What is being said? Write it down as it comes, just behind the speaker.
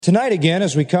Tonight again,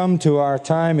 as we come to our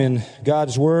time in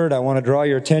God's Word, I want to draw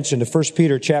your attention to 1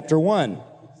 Peter chapter 1.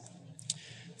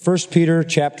 1 Peter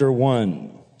chapter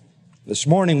 1. This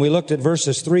morning we looked at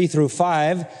verses 3 through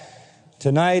 5.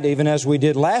 Tonight, even as we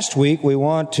did last week, we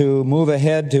want to move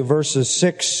ahead to verses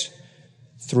 6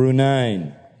 through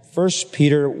 9. 1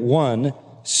 Peter 1,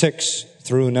 6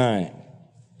 through 9.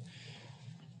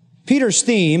 Peter's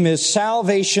theme is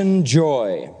salvation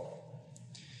joy.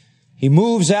 He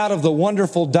moves out of the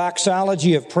wonderful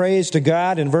doxology of praise to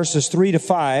God in verses 3 to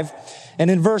 5. And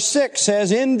in verse 6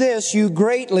 says, "In this you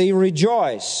greatly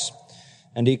rejoice."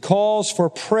 And he calls for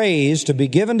praise to be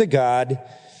given to God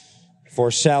for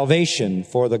salvation,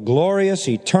 for the glorious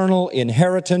eternal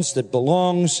inheritance that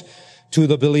belongs to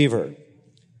the believer.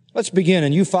 Let's begin,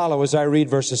 and you follow as I read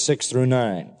verses 6 through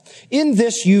 9. "In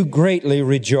this you greatly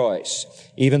rejoice,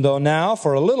 even though now,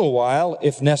 for a little while,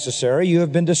 if necessary, you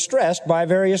have been distressed by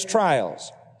various trials,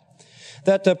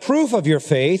 that the proof of your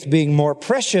faith, being more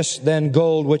precious than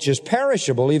gold which is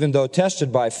perishable, even though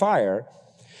tested by fire,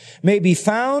 may be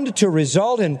found to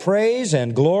result in praise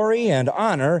and glory and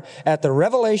honor at the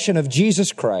revelation of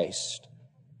Jesus Christ.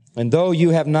 And though you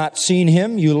have not seen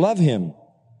him, you love him.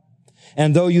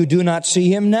 And though you do not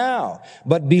see him now,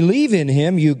 but believe in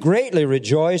him, you greatly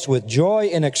rejoice with joy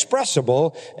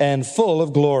inexpressible and full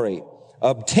of glory,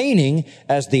 obtaining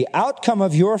as the outcome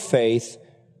of your faith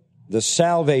the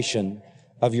salvation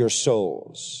of your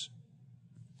souls."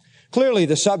 Clearly,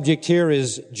 the subject here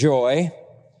is joy.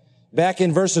 Back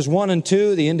in verses 1 and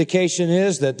 2, the indication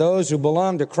is that those who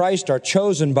belong to Christ are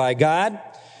chosen by God.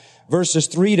 Verses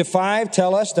 3 to 5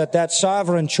 tell us that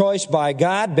sovereign choice by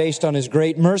God, based on his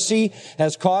great mercy,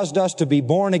 has caused us to be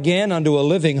born again unto a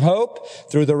living hope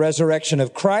through the resurrection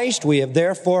of Christ. We have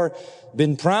therefore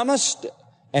been promised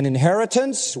an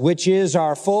inheritance, which is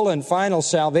our full and final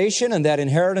salvation, and that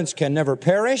inheritance can never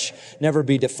perish, never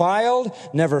be defiled,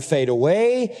 never fade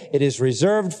away. It is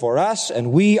reserved for us,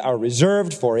 and we are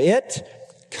reserved for it.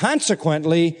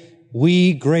 Consequently,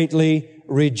 we greatly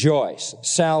rejoice.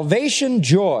 Salvation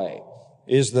joy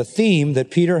is the theme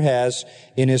that Peter has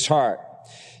in his heart.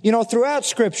 You know, throughout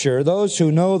Scripture, those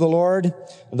who know the Lord,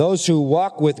 those who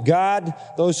walk with God,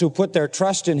 those who put their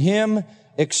trust in him,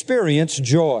 experience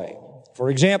joy. For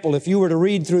example, if you were to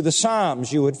read through the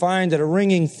Psalms, you would find that a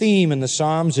ringing theme in the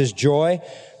Psalms is joy.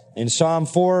 In Psalm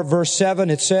 4, verse 7,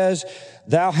 it says,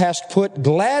 "Thou hast put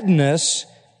gladness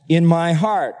in my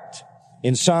heart."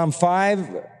 In Psalm 5,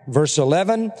 verse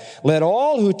 11, "Let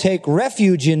all who take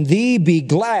refuge in thee be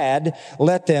glad.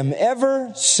 Let them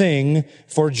ever sing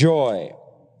for joy."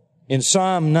 In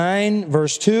Psalm 9,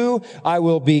 verse 2, "I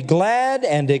will be glad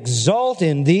and exult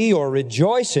in thee," or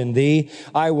rejoice in thee.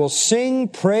 "I will sing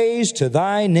praise to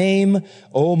thy name,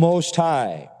 O Most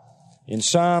High." In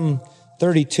Psalm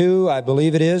 32, I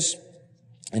believe it is,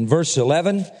 in verse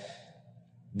 11,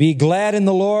 "Be glad in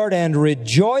the Lord and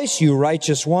rejoice, you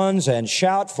righteous ones, and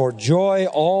shout for joy,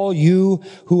 all you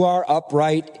who are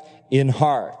upright in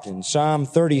heart." In Psalm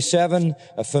 37,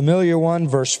 a familiar one,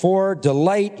 verse 4,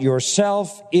 "Delight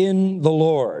yourself in the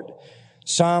Lord."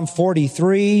 Psalm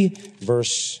 43,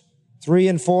 verse 3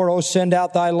 and 4, "O send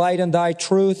out thy light and thy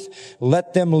truth.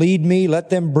 Let them lead me.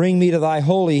 Let them bring me to thy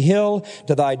holy hill,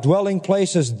 to thy dwelling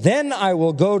places. Then I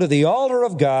will go to the altar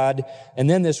of God." And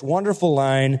then this wonderful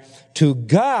line, "To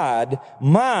God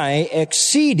my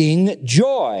exceeding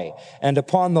joy. And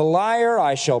upon the lyre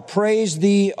I shall praise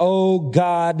thee, O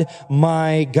God,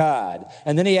 my God."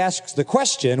 And then he asks the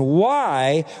question,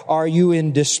 "Why are you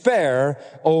in despair,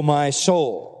 O my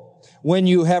soul?" When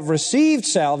you have received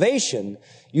salvation,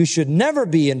 you should never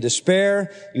be in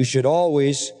despair. You should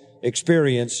always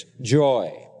experience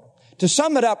joy. To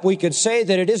sum it up, we could say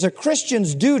that it is a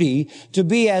Christian's duty to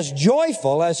be as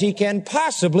joyful as he can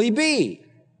possibly be.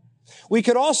 We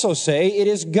could also say it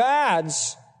is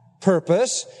God's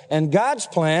purpose and God's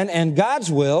plan and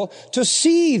God's will to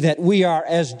see that we are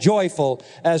as joyful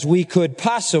as we could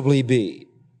possibly be.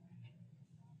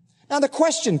 Now the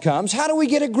question comes, how do we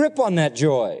get a grip on that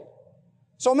joy?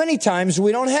 So many times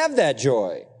we don't have that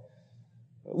joy.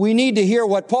 We need to hear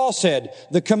what Paul said,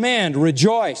 the command,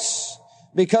 rejoice,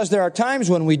 because there are times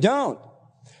when we don't.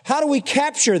 How do we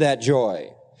capture that joy?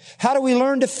 How do we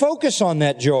learn to focus on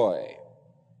that joy?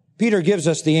 Peter gives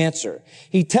us the answer.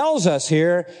 He tells us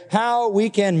here how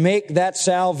we can make that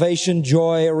salvation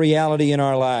joy a reality in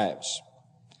our lives.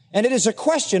 And it is a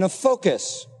question of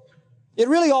focus. It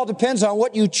really all depends on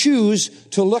what you choose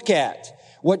to look at,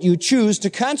 what you choose to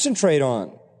concentrate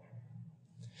on.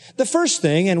 The first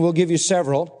thing, and we'll give you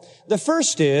several, the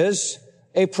first is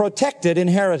a protected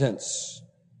inheritance.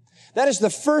 That is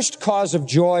the first cause of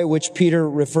joy which Peter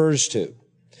refers to.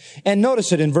 And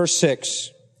notice it in verse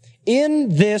 6.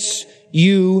 In this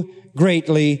you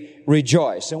greatly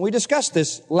rejoice. And we discussed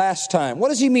this last time. What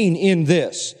does he mean, in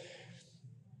this?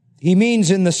 He means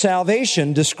in the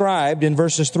salvation described in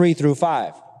verses 3 through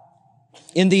 5.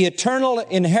 In the eternal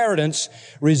inheritance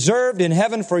reserved in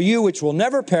heaven for you, which will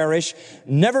never perish,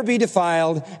 never be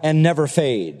defiled, and never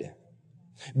fade.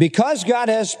 Because God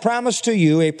has promised to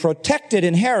you a protected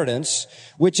inheritance,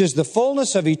 which is the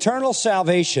fullness of eternal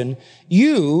salvation,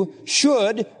 you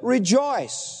should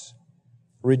rejoice.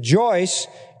 Rejoice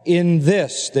in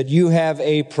this, that you have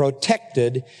a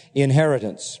protected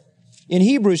inheritance. In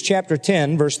Hebrews chapter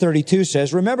 10, verse 32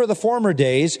 says, remember the former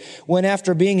days when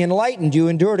after being enlightened you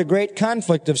endured a great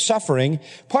conflict of suffering,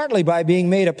 partly by being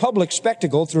made a public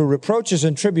spectacle through reproaches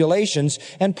and tribulations,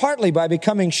 and partly by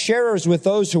becoming sharers with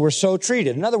those who were so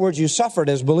treated. In other words, you suffered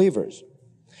as believers.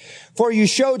 For you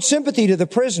showed sympathy to the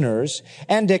prisoners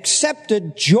and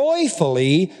accepted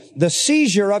joyfully the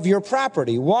seizure of your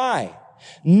property. Why?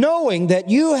 Knowing that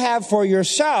you have for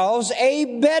yourselves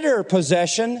a better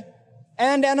possession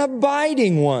and an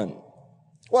abiding one.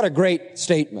 What a great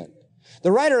statement.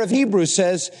 The writer of Hebrews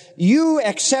says, you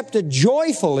accepted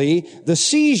joyfully the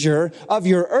seizure of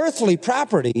your earthly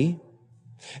property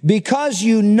because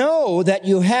you know that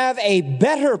you have a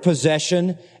better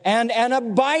possession and an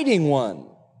abiding one.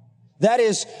 That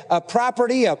is a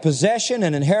property, a possession,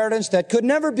 an inheritance that could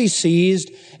never be seized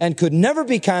and could never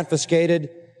be confiscated,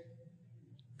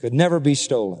 could never be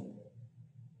stolen.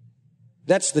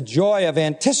 That's the joy of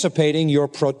anticipating your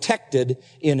protected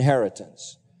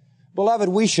inheritance. Beloved,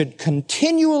 we should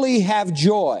continually have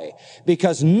joy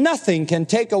because nothing can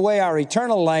take away our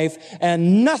eternal life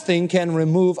and nothing can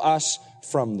remove us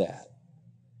from that.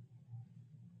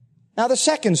 Now, the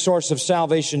second source of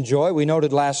salvation joy, we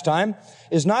noted last time,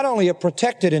 is not only a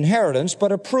protected inheritance,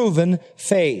 but a proven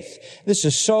faith. This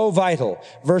is so vital.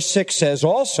 Verse 6 says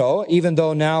also, even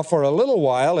though now for a little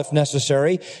while, if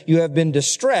necessary, you have been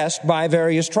distressed by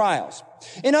various trials.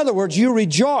 In other words, you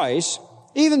rejoice,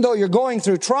 even though you're going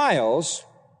through trials.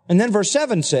 And then verse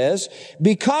 7 says,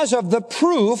 because of the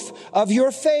proof of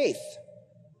your faith.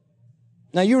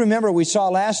 Now, you remember we saw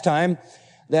last time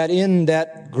that in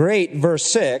that great verse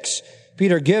 6,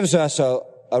 Peter gives us a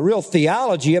real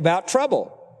theology about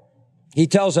trouble. He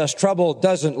tells us trouble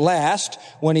doesn't last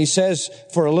when he says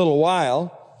for a little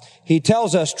while. He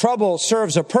tells us trouble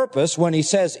serves a purpose when he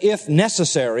says if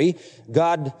necessary.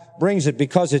 God brings it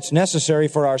because it's necessary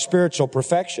for our spiritual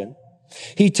perfection.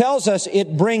 He tells us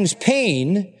it brings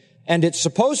pain, and it's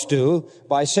supposed to,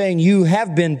 by saying you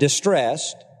have been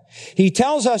distressed. He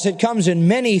tells us it comes in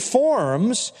many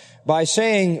forms by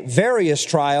saying various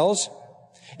trials.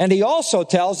 And he also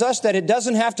tells us that it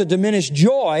doesn't have to diminish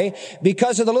joy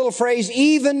because of the little phrase,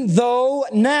 even though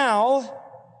now.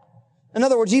 In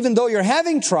other words, even though you're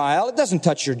having trial, it doesn't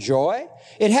touch your joy.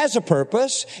 It has a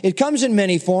purpose. It comes in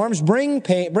many forms,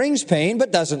 brings pain,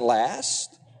 but doesn't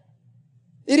last.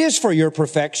 It is for your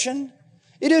perfection.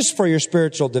 It is for your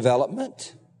spiritual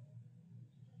development.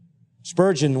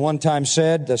 Spurgeon one time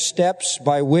said, the steps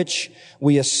by which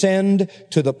we ascend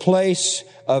to the place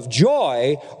of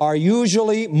joy are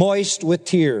usually moist with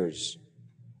tears.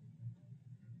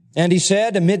 And he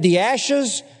said, amid the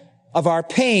ashes of our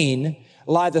pain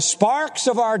lie the sparks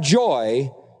of our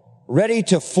joy, ready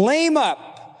to flame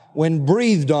up when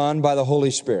breathed on by the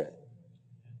Holy Spirit.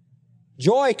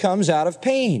 Joy comes out of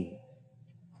pain.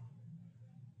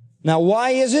 Now, why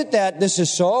is it that this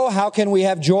is so? How can we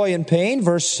have joy in pain?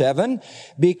 Verse 7,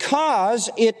 because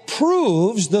it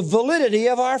proves the validity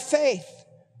of our faith.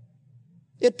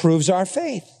 It proves our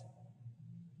faith.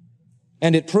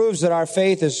 And it proves that our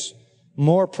faith is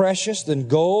more precious than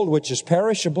gold, which is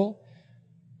perishable,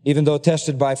 even though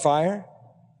tested by fire.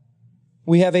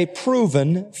 We have a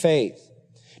proven faith.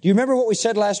 Do you remember what we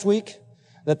said last week?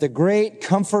 That the great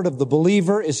comfort of the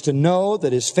believer is to know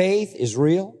that his faith is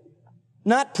real.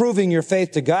 Not proving your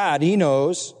faith to God, He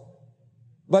knows,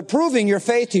 but proving your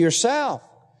faith to yourself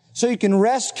so you can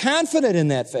rest confident in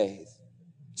that faith.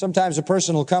 Sometimes a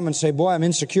person will come and say, boy, I'm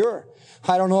insecure.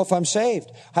 I don't know if I'm saved.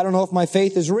 I don't know if my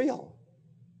faith is real.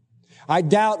 I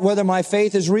doubt whether my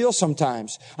faith is real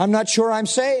sometimes. I'm not sure I'm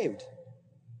saved.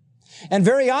 And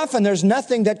very often there's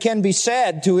nothing that can be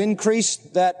said to increase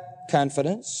that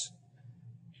confidence,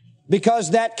 because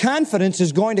that confidence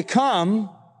is going to come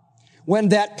when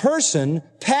that person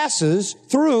passes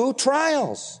through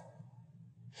trials.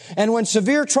 And when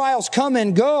severe trials come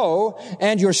and go,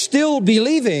 and you're still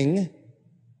believing,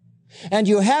 and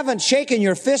you haven't shaken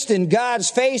your fist in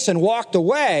God's face and walked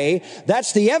away,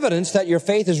 that's the evidence that your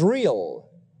faith is real.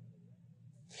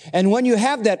 And when you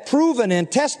have that proven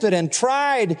and tested and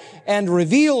tried and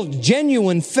revealed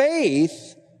genuine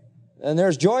faith, then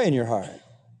there's joy in your heart,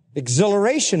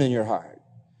 exhilaration in your heart,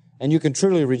 and you can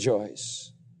truly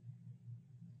rejoice.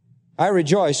 I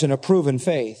rejoice in a proven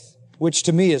faith, which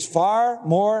to me is far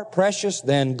more precious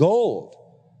than gold,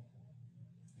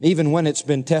 even when it's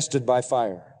been tested by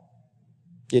fire.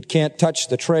 It can't touch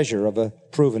the treasure of a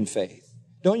proven faith.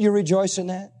 Don't you rejoice in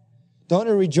that? Don't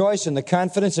you rejoice in the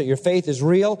confidence that your faith is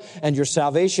real and your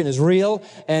salvation is real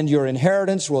and your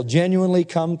inheritance will genuinely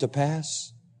come to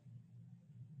pass?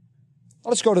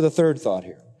 Let's go to the third thought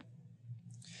here.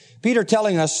 Peter,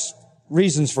 telling us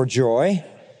reasons for joy,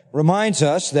 reminds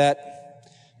us that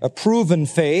a proven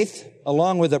faith,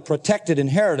 along with a protected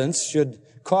inheritance, should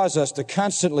cause us to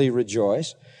constantly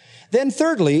rejoice. Then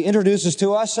thirdly, introduces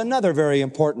to us another very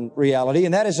important reality,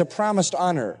 and that is a promised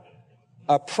honor.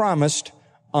 A promised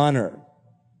honor.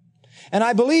 And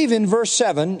I believe in verse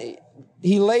 7,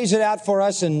 he lays it out for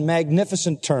us in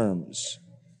magnificent terms.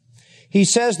 He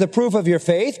says, the proof of your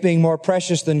faith, being more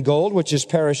precious than gold, which is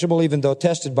perishable even though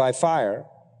tested by fire,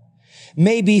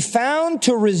 may be found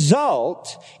to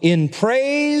result in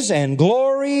praise and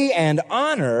glory and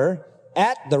honor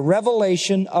at the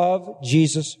revelation of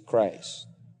Jesus Christ.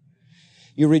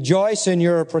 You rejoice in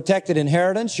your protected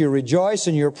inheritance. You rejoice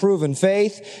in your proven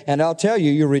faith. And I'll tell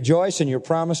you, you rejoice in your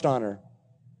promised honor.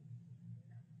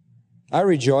 I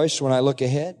rejoice when I look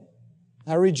ahead.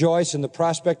 I rejoice in the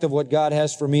prospect of what God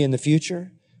has for me in the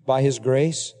future by His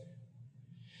grace.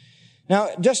 Now,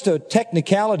 just a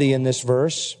technicality in this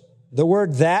verse, the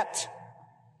word that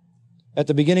at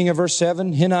the beginning of verse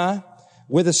 7, hina,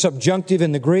 with a subjunctive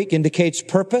in the Greek, indicates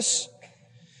purpose.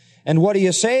 And what he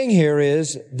is saying here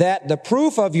is that the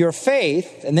proof of your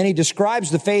faith, and then he describes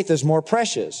the faith as more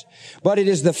precious, but it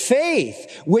is the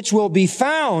faith which will be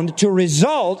found to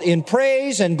result in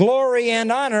praise and glory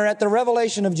and honor at the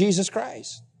revelation of Jesus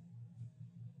Christ.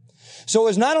 So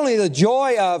it's not only the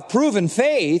joy of proven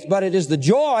faith, but it is the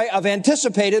joy of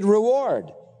anticipated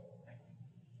reward.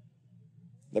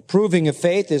 The proving of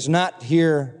faith is not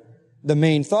here the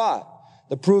main thought.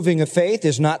 The proving of faith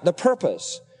is not the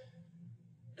purpose.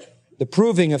 The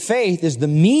proving of faith is the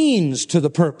means to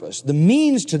the purpose, the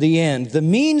means to the end, the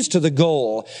means to the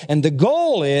goal. And the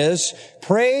goal is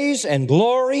praise and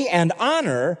glory and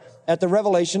honor at the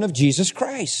revelation of Jesus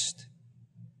Christ.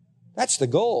 That's the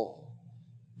goal.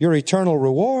 Your eternal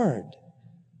reward.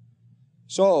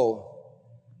 So,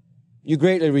 you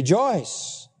greatly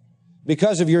rejoice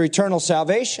because of your eternal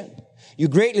salvation. You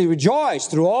greatly rejoice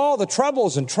through all the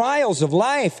troubles and trials of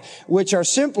life, which are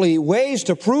simply ways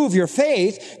to prove your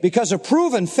faith, because a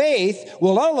proven faith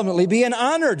will ultimately be an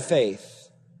honored faith.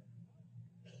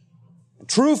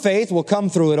 True faith will come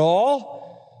through it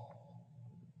all.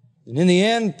 And in the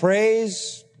end,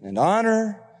 praise and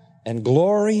honor and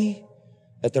glory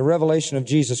at the revelation of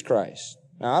Jesus Christ.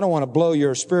 Now, I don't want to blow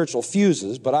your spiritual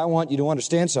fuses, but I want you to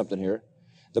understand something here.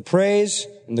 The praise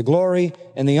and the glory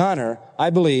and the honor, I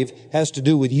believe, has to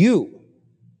do with you.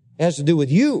 It has to do with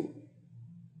you.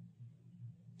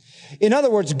 In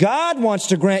other words, God wants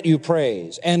to grant you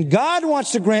praise, and God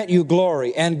wants to grant you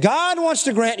glory, and God wants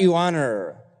to grant you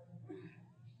honor.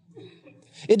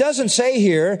 It doesn't say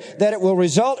here that it will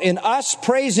result in us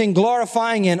praising,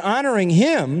 glorifying, and honoring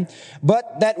Him,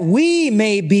 but that we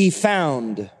may be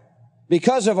found,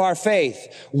 because of our faith,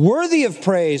 worthy of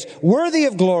praise, worthy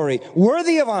of glory,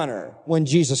 worthy of honor when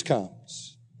Jesus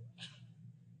comes.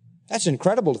 That's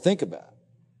incredible to think about.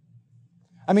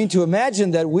 I mean, to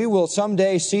imagine that we will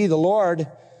someday see the Lord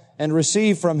and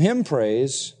receive from Him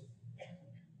praise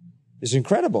is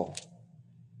incredible.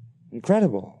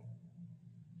 Incredible.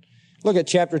 Look at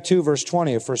chapter 2, verse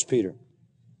 20 of 1 Peter.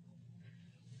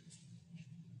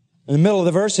 In the middle of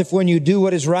the verse, if when you do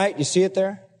what is right, you see it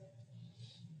there?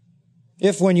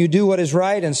 If when you do what is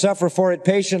right and suffer for it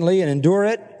patiently and endure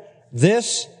it,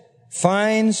 this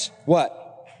finds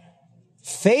what?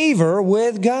 Favor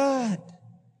with God.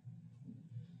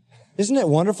 Isn't it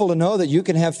wonderful to know that you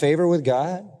can have favor with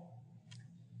God?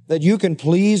 That you can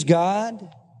please God?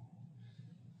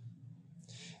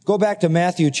 Go back to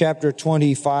Matthew chapter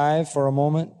 25 for a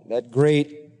moment. That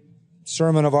great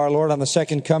sermon of our Lord on the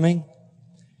second coming.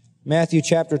 Matthew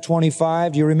chapter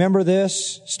 25. Do you remember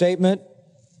this statement?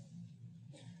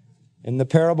 In the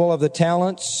parable of the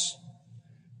talents,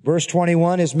 verse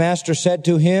 21, his master said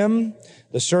to him,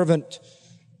 the servant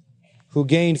who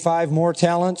gained 5 more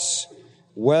talents,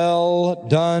 well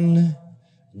done,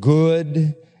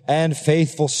 good and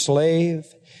faithful slave.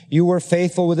 You were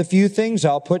faithful with a few things.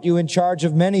 I'll put you in charge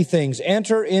of many things.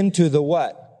 Enter into the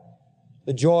what?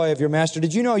 The joy of your master.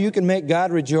 Did you know you can make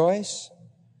God rejoice?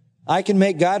 I can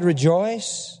make God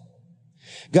rejoice.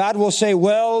 God will say,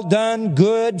 well done,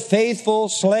 good, faithful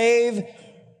slave.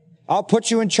 I'll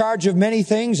put you in charge of many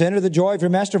things. Enter the joy of your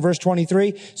master. Verse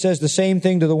 23 says the same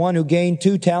thing to the one who gained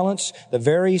 2 talents. The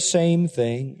very same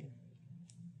thing.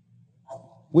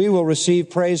 We will receive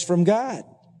praise from God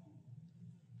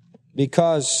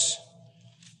because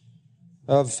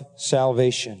of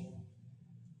salvation.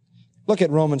 Look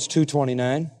at Romans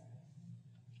 2:29.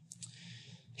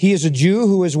 He is a Jew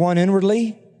who is one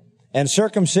inwardly, and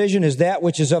circumcision is that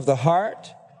which is of the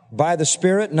heart, by the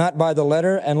Spirit, not by the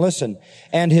letter. And listen,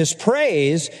 and his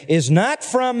praise is not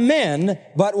from men,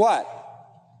 but what?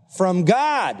 From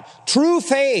God. True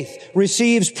faith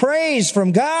receives praise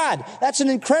from God. That's an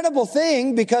incredible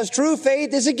thing because true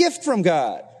faith is a gift from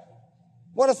God.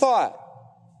 What a thought.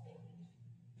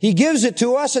 He gives it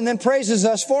to us and then praises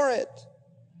us for it.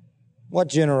 What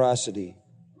generosity.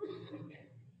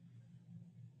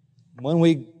 When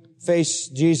we face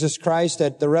Jesus Christ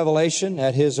at the revelation,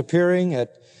 at His appearing,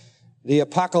 at the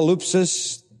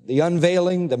apocalypsis, the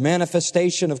unveiling, the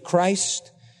manifestation of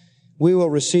Christ, we will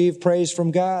receive praise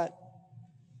from God.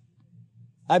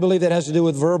 I believe that has to do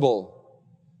with verbal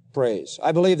praise.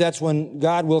 I believe that's when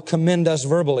God will commend us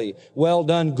verbally. Well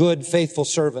done, good, faithful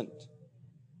servant.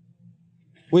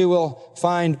 We will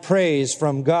find praise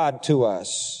from God to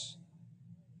us.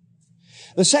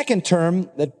 The second term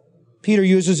that Peter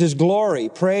uses is glory,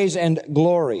 praise and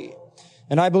glory.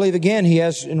 And I believe, again, he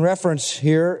has in reference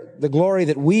here the glory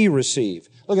that we receive.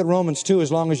 Look at Romans 2,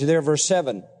 as long as you're there, verse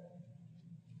 7.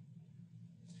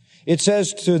 It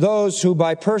says, to those who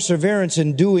by perseverance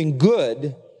in doing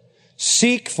good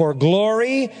seek for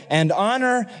glory and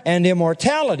honor and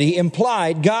immortality,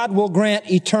 implied God will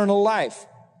grant eternal life.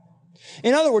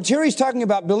 In other words, here he's talking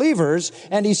about believers,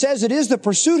 and he says it is the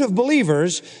pursuit of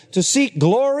believers to seek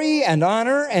glory and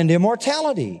honor and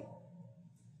immortality.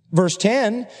 Verse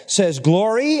 10 says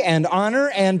glory and honor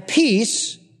and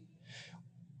peace,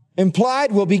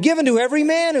 implied, will be given to every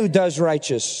man who does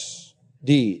righteous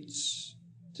deeds,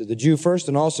 to the Jew first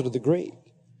and also to the Greek.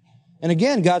 And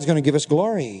again, God's going to give us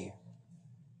glory.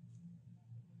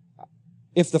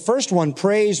 If the first one,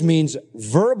 praise, means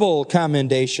verbal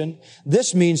commendation,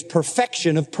 this means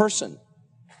perfection of person.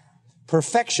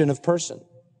 Perfection of person.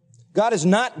 God is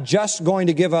not just going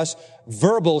to give us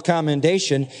verbal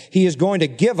commendation. He is going to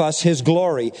give us His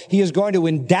glory. He is going to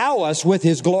endow us with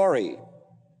His glory.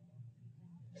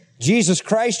 Jesus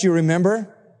Christ, you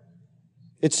remember,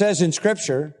 it says in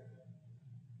Scripture,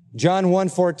 John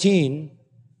 1:14,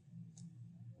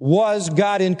 was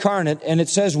God incarnate, and it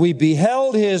says we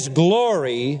beheld His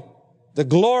glory, the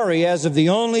glory as of the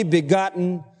only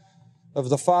begotten of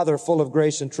the Father, full of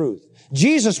grace and truth.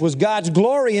 Jesus was God's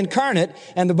glory incarnate,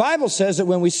 and the Bible says that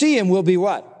when we see Him, we'll be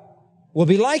what? We'll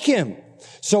be like Him.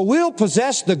 So we'll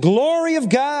possess the glory of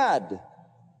God.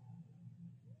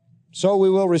 So we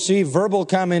will receive verbal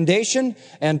commendation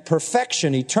and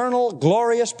perfection, eternal,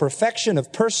 glorious perfection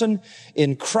of person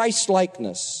in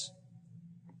Christ-likeness.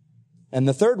 And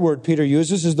the third word Peter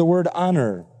uses is the word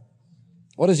honor.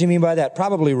 What does he mean by that?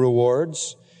 Probably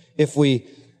rewards. If we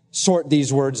sort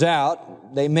these words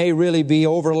out, they may really be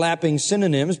overlapping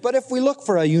synonyms, but if we look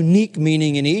for a unique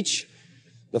meaning in each,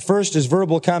 the first is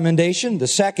verbal commendation, the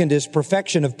second is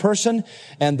perfection of person,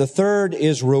 and the third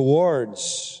is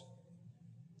rewards.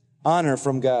 Honor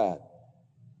from God,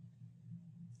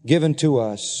 given to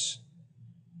us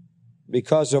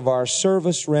because of our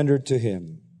service rendered to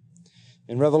Him.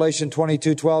 In Revelation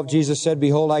 22:12, Jesus said,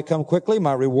 behold, I come quickly.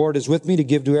 My reward is with me to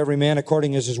give to every man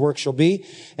according as his work shall be.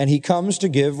 And He comes to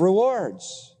give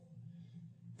rewards.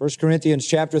 1 Corinthians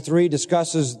chapter 3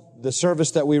 discusses the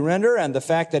service that we render and the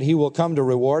fact that He will come to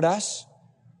reward us.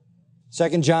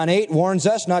 2 John 8 warns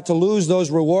us not to lose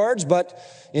those rewards, but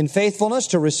in faithfulness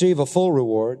to receive a full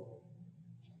reward.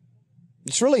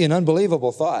 It's really an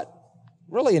unbelievable thought.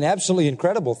 Really an absolutely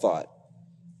incredible thought.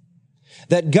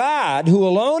 That God, who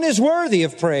alone is worthy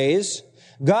of praise,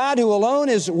 God who alone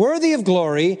is worthy of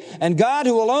glory, and God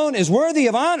who alone is worthy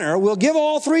of honor will give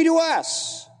all three to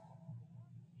us.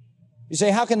 You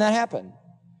say, how can that happen?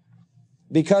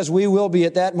 Because we will be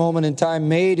at that moment in time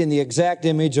made in the exact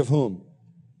image of whom?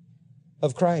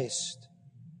 Of Christ.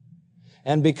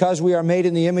 And because we are made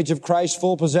in the image of Christ,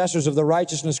 full possessors of the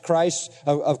righteousness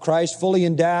of Christ, fully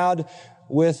endowed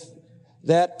with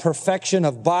that perfection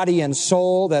of body and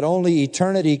soul that only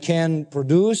eternity can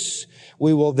produce,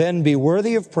 we will then be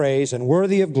worthy of praise and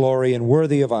worthy of glory and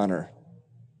worthy of honor.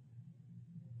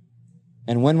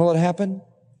 And when will it happen?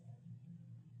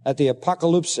 At the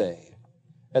apocalypse,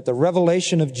 at the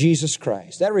revelation of Jesus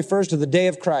Christ. That refers to the day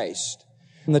of Christ,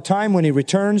 and the time when He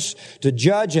returns to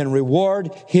judge and reward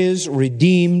His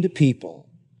redeemed people.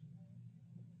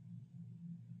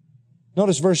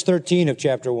 Notice verse 13 of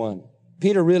chapter 1.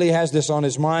 Peter really has this on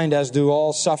his mind, as do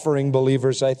all suffering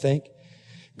believers, I think.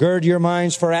 Gird your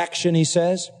minds for action, he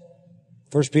says.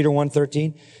 1 Peter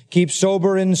 1:13. Keep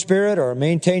sober in spirit, or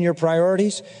maintain your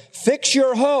priorities. Fix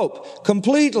your hope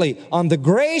completely on the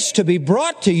grace to be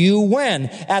brought to you when?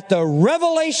 At the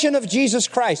revelation of Jesus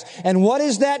Christ. And what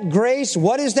is that grace?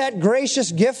 What is that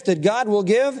gracious gift that God will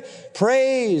give?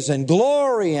 Praise and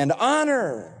glory and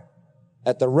honor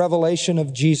at the revelation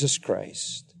of Jesus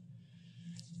Christ.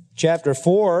 Chapter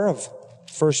 4 of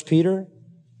 1 Peter,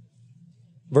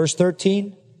 verse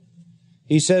 13.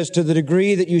 He says, to the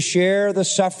degree that you share the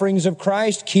sufferings of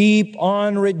Christ, keep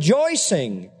on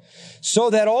rejoicing, so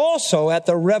that also at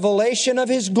the revelation of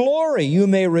His glory you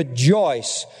may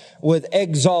rejoice with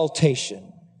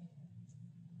exaltation.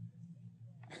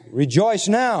 Rejoice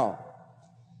now,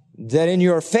 that in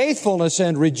your faithfulness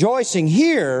and rejoicing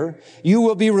here, you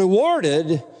will be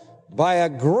rewarded by a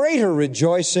greater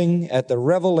rejoicing at the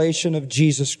revelation of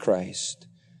Jesus Christ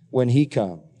when He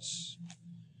comes.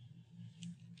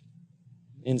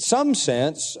 In some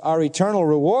sense, our eternal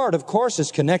reward, of course,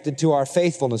 is connected to our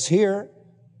faithfulness here.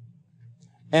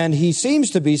 And he seems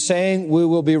to be saying we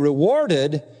will be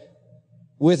rewarded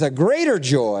with a greater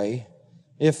joy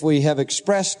if we have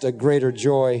expressed a greater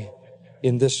joy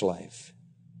in this life.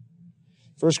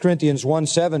 1 Corinthians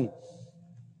 1:7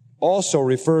 also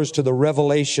refers to the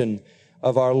revelation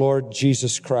of our Lord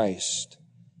Jesus Christ.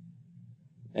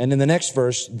 And in the next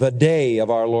verse, the day of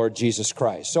our Lord Jesus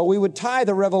Christ. So we would tie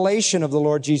the revelation of the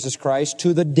Lord Jesus Christ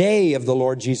to the day of the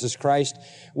Lord Jesus Christ,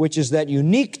 which is that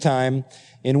unique time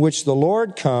in which the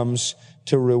Lord comes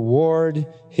to reward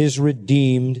His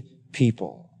redeemed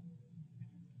people.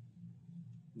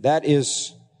 That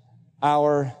is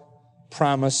our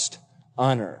promised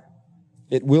honor.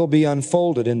 It will be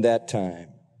unfolded in that time.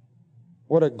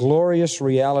 What a glorious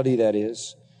reality that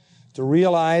is, to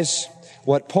realize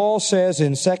what Paul says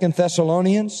in 2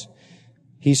 Thessalonians.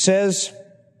 He says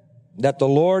that the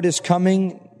Lord is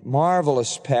coming.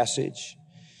 Marvelous passage.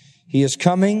 He is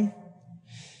coming.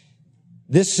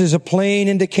 This is a plain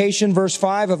indication, verse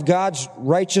 5, of God's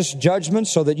righteous judgment,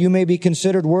 so that you may be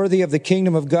considered worthy of the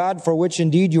kingdom of God, for which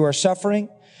indeed you are suffering.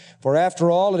 For after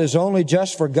all, it is only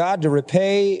just for God to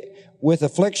repay with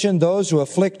affliction those who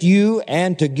afflict you,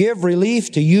 and to give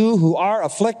relief to you who are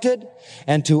afflicted,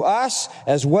 and to us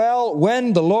as well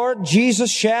when the Lord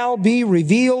Jesus shall be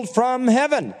revealed from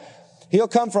heaven. He'll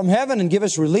come from heaven and give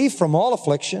us relief from all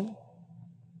affliction.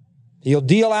 He'll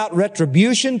deal out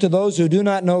retribution to those who do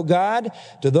not know God,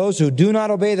 to those who do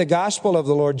not obey the gospel of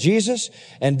the Lord Jesus,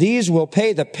 and these will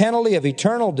pay the penalty of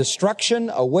eternal destruction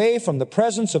away from the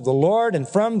presence of the Lord and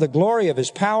from the glory of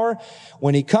His power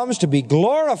when He comes to be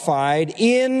glorified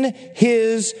in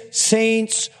His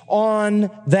saints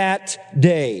on that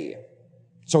day.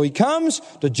 So He comes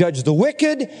to judge the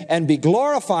wicked and be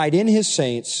glorified in His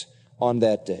saints on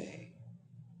that day.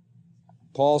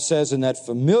 Paul says in that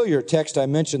familiar text I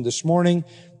mentioned this morning,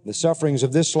 the sufferings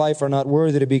of this life are not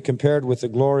worthy to be compared with the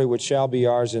glory which shall be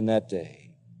ours in that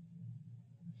day.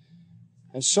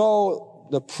 And so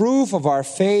the proof of our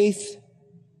faith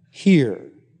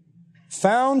here,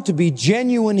 found to be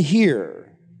genuine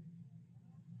here,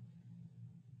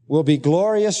 will be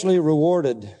gloriously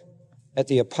rewarded at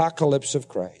the apocalypse of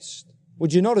Christ.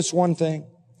 Would you notice one thing?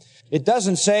 It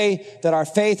doesn't say that our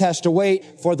faith has to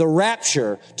wait for the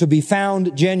rapture to be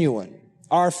found genuine.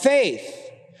 Our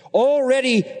faith,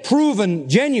 already proven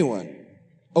genuine,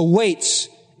 awaits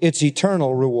its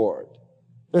eternal reward.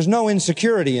 There's no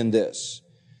insecurity in this.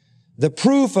 The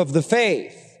proof of the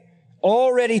faith,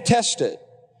 already tested,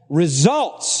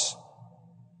 results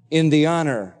in the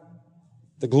honor,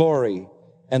 the glory,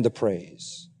 and the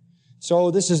praise.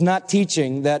 So this is not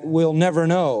teaching that we'll never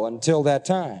know until that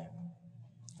time.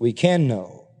 We can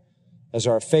know as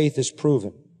our faith is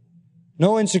proven.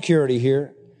 No insecurity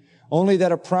here, only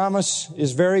that a promise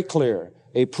is very clear.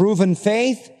 A proven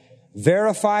faith,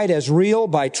 verified as real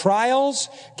by trials,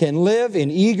 can live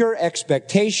in eager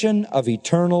expectation of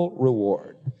eternal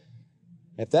reward.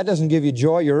 If that doesn't give you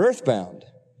joy, you're earthbound.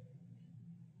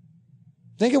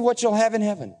 Think of what you'll have in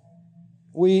heaven.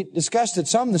 We discussed it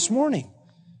some this morning.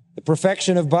 The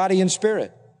perfection of body and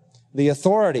spirit, the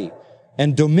authority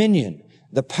and dominion,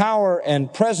 the power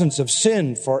and presence of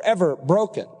sin forever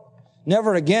broken.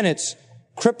 Never again its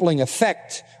crippling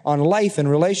effect on life and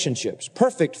relationships.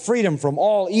 Perfect freedom from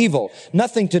all evil.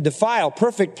 Nothing to defile.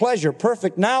 Perfect pleasure,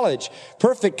 perfect knowledge,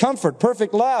 perfect comfort,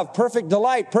 perfect love, perfect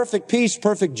delight, perfect peace,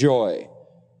 perfect joy.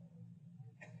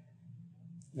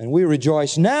 And we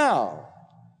rejoice now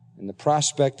in the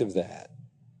prospect of that.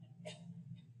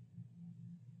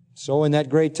 So in that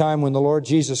great time when the Lord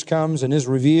Jesus comes and is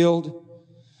revealed,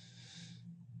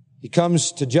 He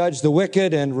comes to judge the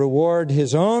wicked and reward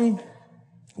his own.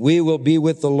 We will be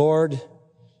with the Lord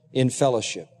in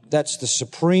fellowship. That's the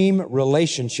supreme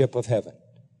relationship of heaven.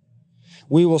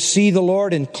 We will see the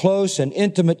Lord in close and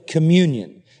intimate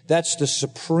communion. That's the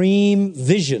supreme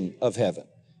vision of heaven.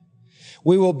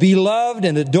 We will be loved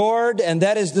and adored, and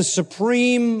that is the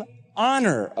supreme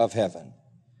honor of heaven.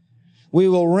 We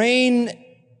will reign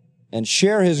and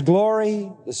share his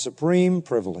glory, the supreme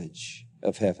privilege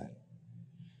of heaven.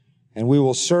 And we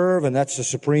will serve, and that's the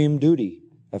supreme duty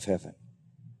of heaven.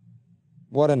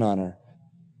 What an honor.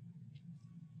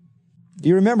 Do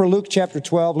you remember Luke chapter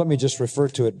 12? Let me just refer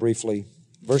to it briefly.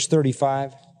 Verse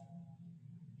 35.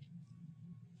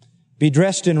 Be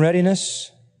dressed in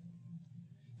readiness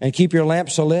and keep your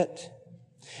lamps alit.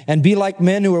 And be like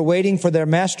men who are waiting for their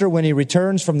master when he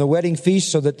returns from the wedding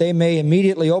feast, so that they may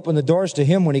immediately open the doors to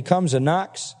him when he comes and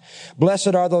knocks.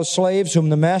 Blessed are those slaves whom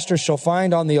the master shall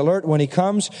find on the alert when he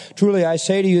comes. Truly I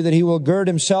say to you that he will gird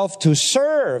himself to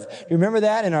serve. Do you remember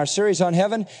that in our series on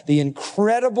heaven? The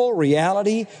incredible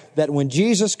reality that when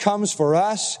Jesus comes for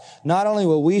us, not only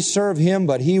will we serve him,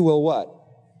 but he will what?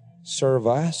 Serve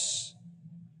us.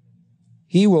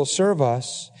 He will serve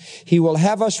us. He will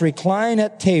have us recline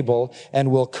at table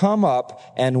and will come up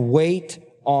and wait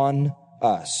on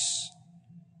us.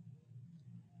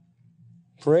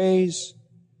 Praise,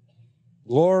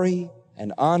 glory,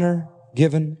 and honor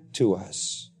given to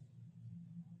us.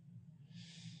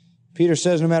 Peter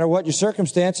says no matter what your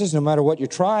circumstances, no matter what your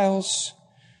trials,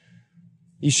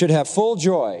 you should have full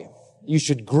joy. You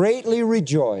should greatly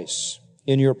rejoice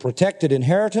in your protected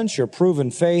inheritance, your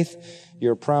proven faith,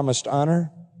 your promised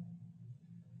honor.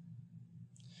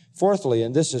 Fourthly,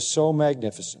 and this is so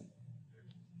magnificent,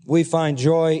 we find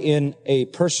joy in a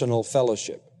personal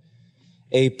fellowship.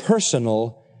 A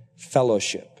personal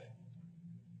fellowship.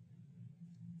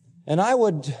 And I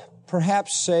would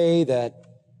perhaps say that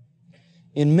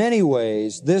in many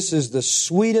ways, this is the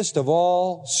sweetest of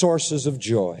all sources of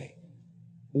joy.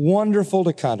 Wonderful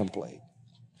to contemplate.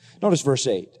 Notice verse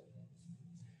 8.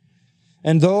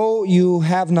 And though you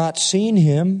have not seen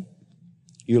him,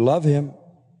 you love him.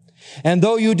 And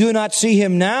though you do not see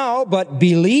him now, but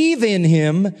believe in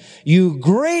him, you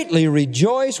greatly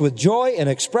rejoice with joy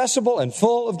inexpressible and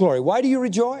full of glory. Why do you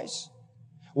rejoice?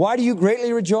 Why do you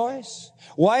greatly rejoice?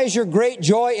 Why is your great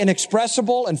joy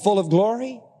inexpressible and full of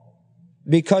glory?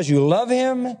 Because you love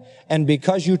him and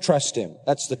because you trust him.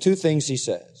 That's the two things he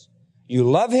says. You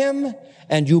love him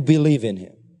and you believe in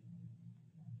him.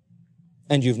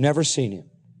 And you've never seen him.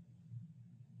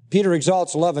 Peter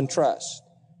exalts love and trust.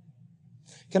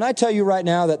 Can I tell you right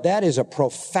now that that is a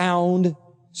profound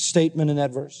statement in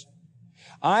that verse?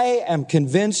 I am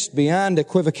convinced beyond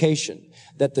equivocation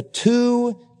that the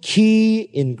two key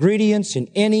ingredients in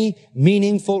any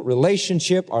meaningful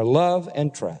relationship are love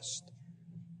and trust.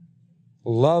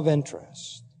 Love and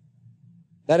trust.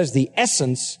 That is the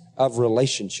essence of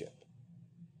relationship.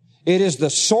 It is the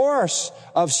source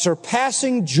of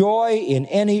surpassing joy in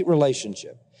any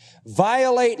relationship.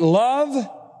 Violate love,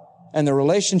 and the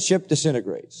relationship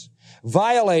disintegrates.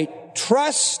 Violate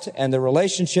trust, and the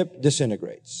relationship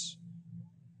disintegrates.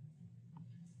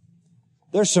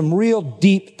 There's some real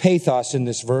deep pathos in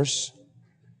this verse.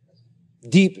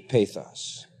 Deep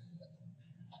pathos.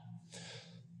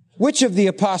 Which of the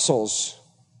apostles,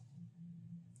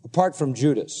 apart from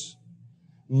Judas,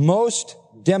 most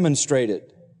demonstrated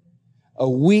a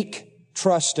weak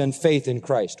trust and faith in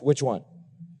Christ? Which one?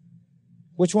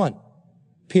 Which one?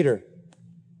 Peter.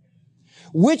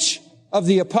 Which of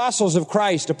the apostles of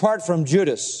Christ, apart from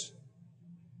Judas,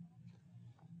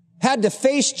 had to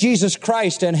face Jesus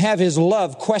Christ and have his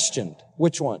love questioned?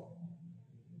 Which one?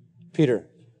 Peter.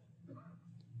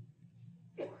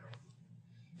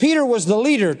 Peter was the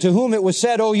leader to whom it was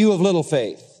said, "Oh, you of little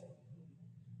faith."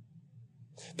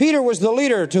 Peter was the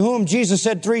leader to whom Jesus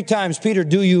said 3 times, "Peter,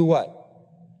 do you what?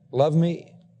 Love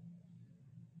me?"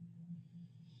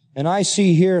 And I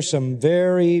see here some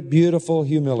very beautiful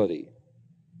humility.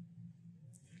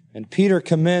 And Peter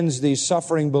commends these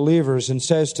suffering believers and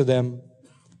says to them,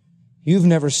 you've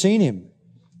never seen him,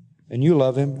 and you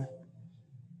love him.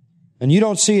 And you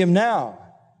don't see him now,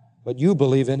 but you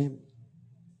believe in him.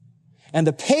 And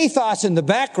the pathos in the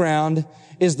background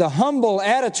is the humble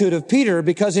attitude of Peter,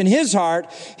 because in his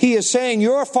heart, he is saying,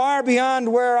 you're far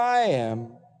beyond where I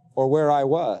am or where I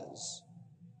was,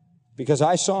 because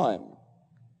I saw him.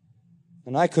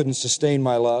 And I couldn't sustain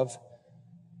my love.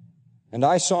 And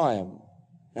I saw him.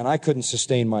 And I couldn't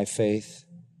sustain my faith.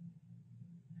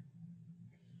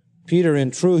 Peter,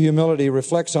 in true humility,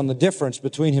 reflects on the difference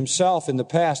between himself in the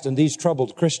past and these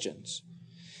troubled Christians.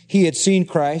 He had seen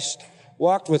Christ,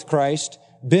 walked with Christ,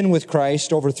 been with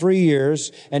Christ over 3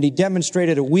 years, and he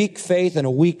demonstrated a weak faith and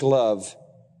a weak love.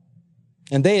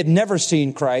 And they had never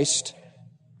seen Christ,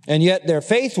 and yet their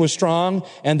faith was strong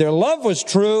and their love was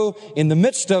true in the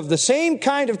midst of the same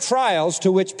kind of trials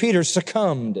to which Peter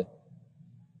succumbed.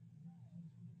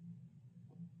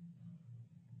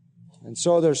 And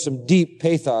so there's some deep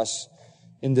pathos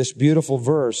in this beautiful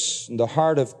verse. The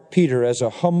heart of Peter as a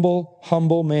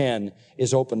humble man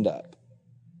is opened up.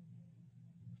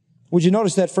 Would you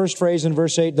notice that first phrase in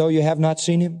verse 8, though you have not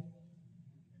seen him?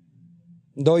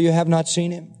 Though you have not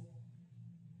seen him.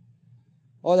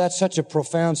 Oh, that's such a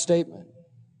profound statement.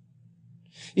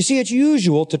 You see, it's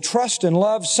usual to trust and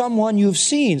love someone you've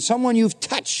seen, someone you've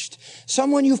touched,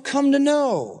 someone you've come to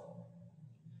know.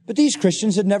 But these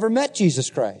Christians had never met Jesus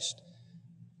Christ.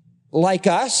 Like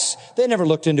us, they never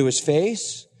looked into his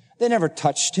face. They never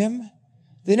touched him.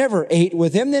 They never ate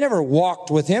with him. They never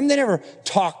walked with him. They never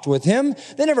talked with him.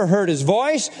 They never heard his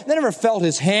voice. They never felt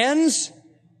his hands.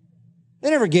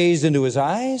 They never gazed into his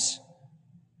eyes.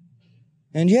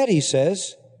 And yet he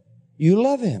says, you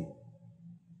love him.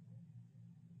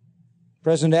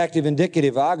 Present active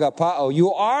indicative, agapao,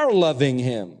 you are loving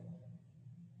him.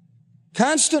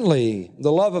 Constantly,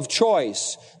 the love of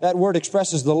choice. That word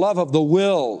expresses the love of the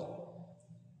will.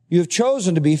 You have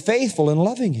chosen to be faithful in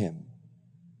loving him.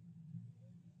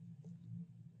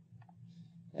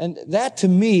 And that, to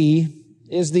me,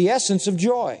 is the essence of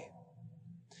joy.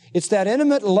 It's that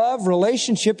intimate love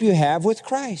relationship you have with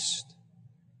Christ.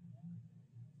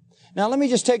 Now, let me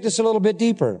just take this a little bit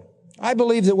deeper. I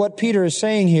believe that what Peter is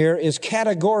saying here is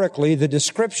categorically the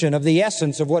description of the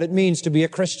essence of what it means to be a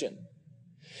Christian.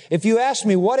 If you ask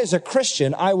me what is a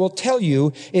Christian, I will tell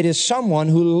you it is someone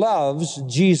who loves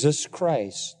Jesus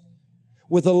Christ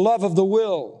with the love of the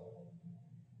will,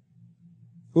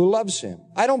 who loves him.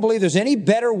 I don't believe there's any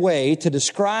better way to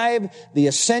describe the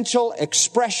essential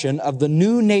expression of the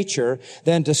new nature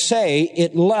than to say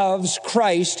it loves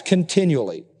Christ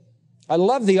continually. I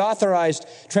love the authorized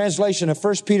translation of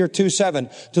 1 Peter 2:7.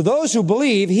 To those who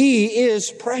believe, he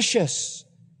is precious.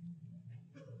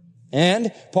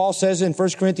 And Paul says in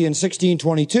 1 Corinthians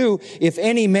 16:22, if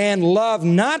any man love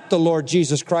not the Lord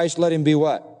Jesus Christ, let him be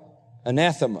what?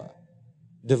 Anathema,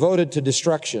 devoted to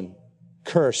destruction,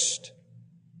 cursed.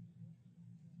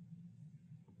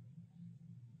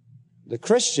 The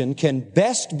Christian can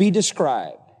best be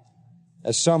described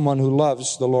as someone who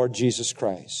loves the Lord Jesus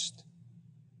Christ.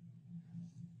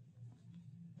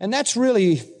 And that's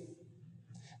really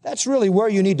where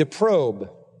you need to probe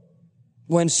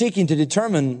when seeking to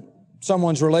determine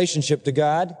someone's relationship to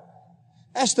God.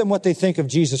 Ask them what they think of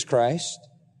Jesus Christ.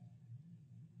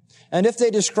 And if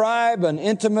they describe an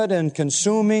intimate and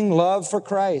consuming love for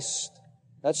Christ,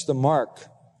 that's the mark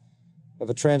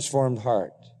of a transformed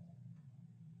heart.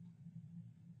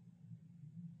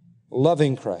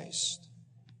 Loving Christ.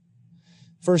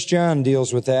 1 John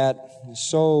deals with that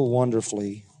so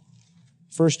wonderfully.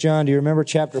 1 John, do you remember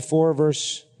chapter 4,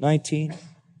 verse 19?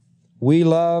 We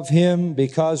love him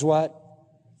because what?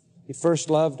 He first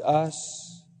loved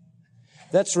us.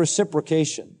 That's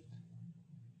reciprocation.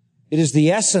 It is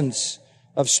the essence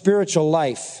of spiritual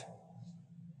life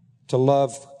to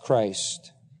love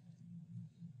Christ.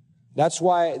 That's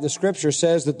why the Scripture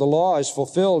says that the law is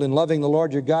fulfilled in loving the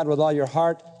Lord your God with all your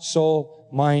heart, soul,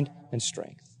 mind, and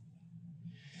strength.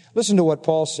 Listen to what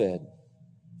Paul said.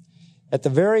 At the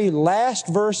very last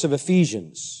verse of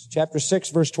Ephesians, chapter 6,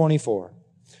 verse 24.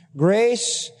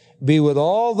 Grace be with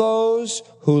all those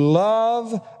who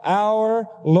love our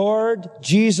Lord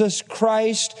Jesus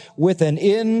Christ with an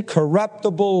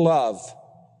incorruptible love.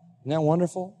 Isn't that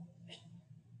wonderful?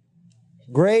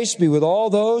 Grace be with all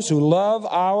those who love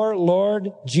our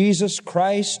Lord Jesus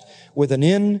Christ with an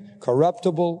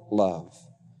incorruptible love.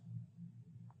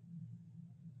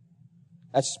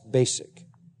 That's basic.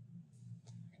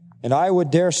 And I would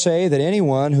dare say that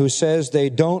anyone who says they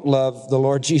don't love the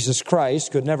Lord Jesus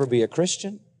Christ could never be a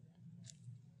Christian.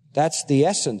 That's the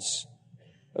essence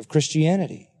of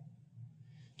Christianity.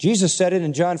 Jesus said it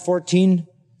in John 14,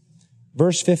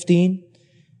 verse 15.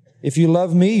 If you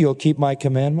love me, you'll keep my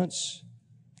commandments.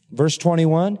 Verse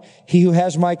 21, he who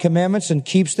has my commandments and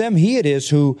keeps them, he it is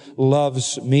who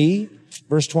loves me.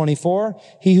 Verse 24,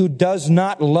 he who does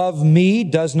not love me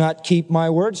does not keep my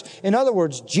words. In other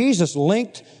words, Jesus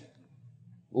linked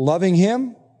loving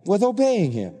him with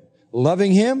obeying him.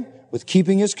 Loving him with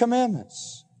keeping his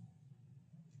commandments.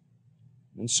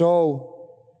 And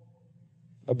so,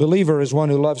 a believer is one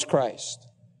who loves Christ.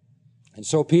 And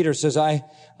so Peter says, I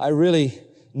really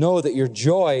know that your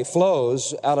joy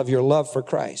flows out of your love for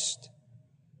Christ.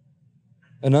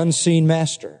 An unseen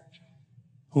master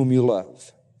whom you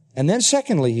love. And then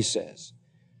secondly, he says,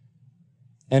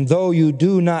 And though you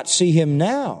do not see him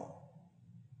now,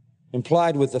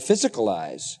 implied with the physical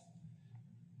eyes,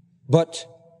 but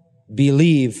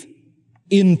believe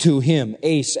into him,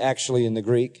 eis actually in the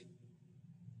Greek.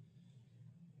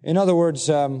 In other words,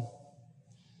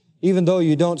 even though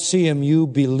you don't see him, you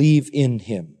believe in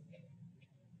him.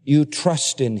 You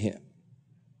trust in him.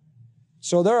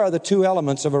 So there are the two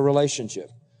elements of a relationship,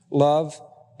 love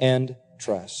and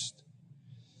trust.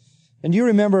 And you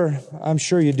remember, I'm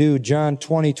sure you do, John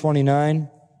 20:29.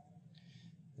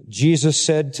 Jesus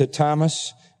said to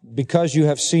Thomas, because you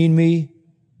have seen me,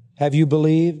 have you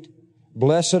believed?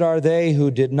 Blessed are they who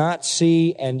did not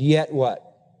see and yet what?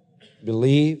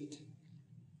 Believed.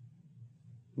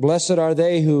 Blessed are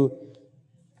they who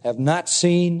have not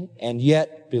seen and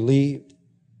yet believed.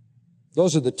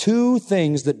 Those are the two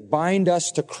things that bind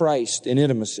us to Christ in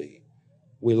intimacy.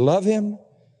 We love him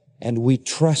and we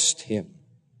trust him.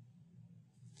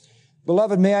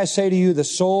 Beloved, may I say to you, the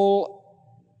soul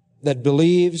that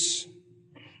believes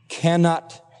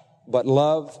cannot but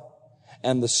love,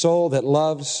 and the soul that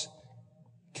loves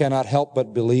cannot help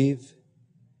but believe.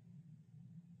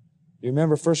 You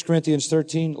remember 1 Corinthians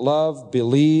 13? Love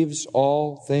believes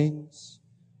all things.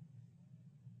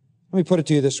 Let me put it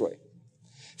to you this way.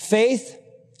 Faith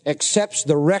accepts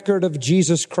the record of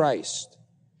Jesus Christ.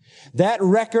 That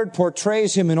record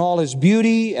portrays him in all his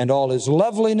beauty and all his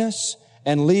loveliness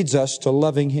and leads us to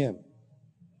loving him.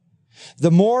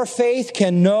 The more faith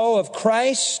can know of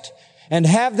Christ and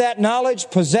have that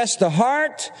knowledge possess the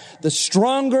heart, the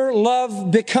stronger love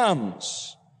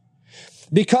becomes.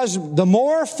 Because the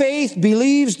more faith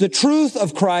believes the truth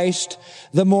of Christ,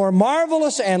 the more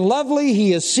marvelous and lovely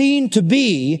he is seen to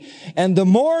be, and the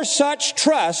more such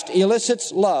trust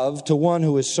elicits love to one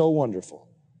who is so wonderful.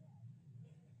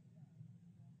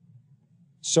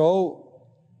 So,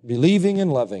 believing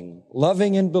and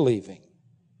loving and believing,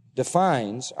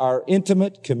 defines our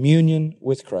intimate communion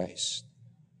with Christ.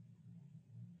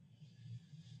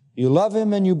 You love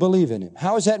him and you believe in him.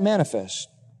 How is that manifest?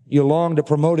 You long to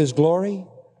promote his glory?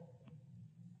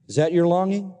 Is that your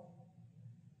longing?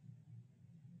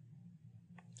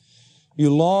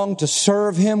 You long to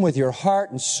serve him with your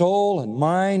heart and soul and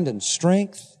mind and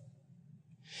strength?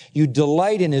 You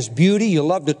delight in his beauty. You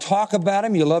love to talk about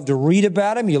him. You love to read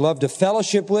about him. You love to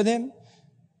fellowship with him.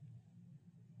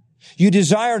 You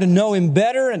desire to know him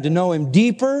better and to know him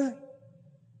deeper.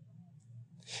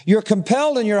 You're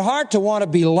compelled in your heart to want to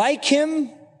be like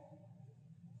him.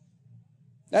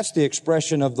 That's the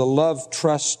expression of the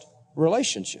love-trust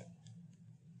relationship.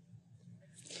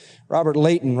 Robert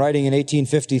Leighton, writing in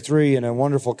 1853 in a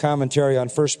wonderful commentary on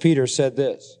 1 Peter, said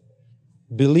this: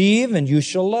 "Believe and you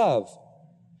shall love.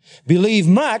 Believe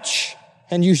much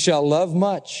and you shall love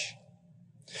much.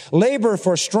 Labor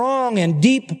for strong and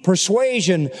deep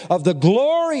persuasion of the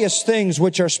glorious things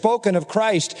which are spoken of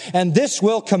Christ, and this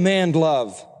will command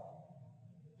love.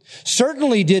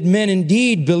 Certainly did men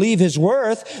indeed believe his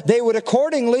worth, they would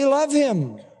accordingly love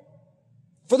him.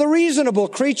 For the reasonable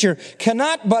creature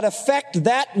cannot but affect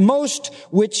that most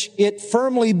which it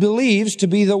firmly believes to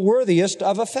be the worthiest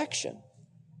of affection.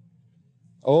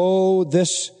 Oh,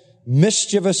 this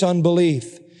mischievous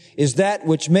unbelief is that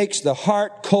which makes the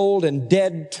heart cold and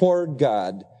dead toward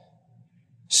God.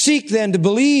 Seek then to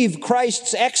believe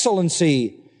Christ's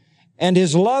excellency and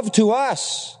his love to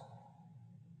us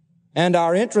and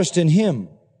our interest in him.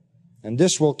 And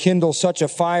this will kindle such a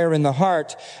fire in the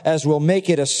heart as will make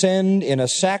it ascend in a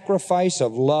sacrifice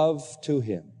of love to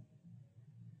him."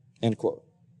 End quote.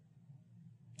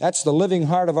 That's the living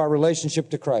heart of our relationship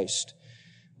to Christ.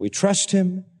 We trust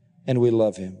him and we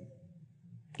love him.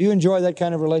 Do you enjoy that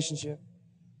kind of relationship?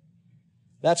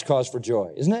 That's cause for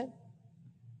joy, isn't it?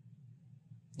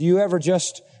 Do you ever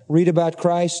just read about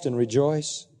Christ and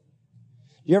rejoice?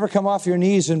 Do you ever come off your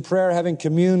knees in prayer having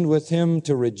communed with him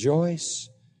to rejoice?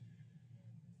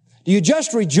 Do you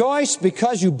just rejoice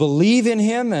because you believe in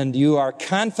him and you are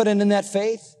confident in that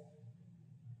faith?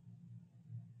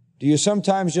 Do you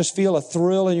sometimes just feel a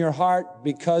thrill in your heart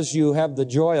because you have the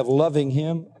joy of loving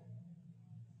him?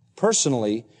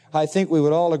 Personally, I think we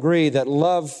would all agree that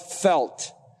love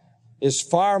felt is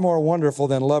far more wonderful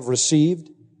than love received.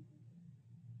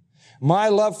 My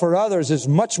love for others is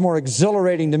much more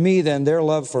exhilarating to me than their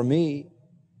love for me.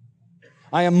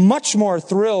 I am much more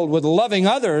thrilled with loving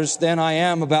others than I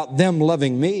am about them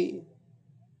loving me.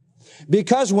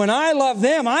 Because when I love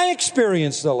them, I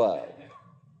experience the love.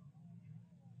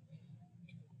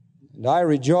 And I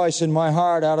rejoice in my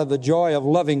heart out of the joy of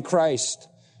loving Christ.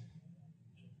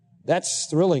 That's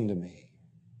thrilling to me.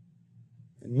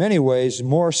 In many ways,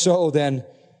 more so than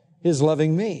his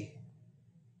loving me.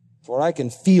 For I can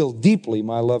feel deeply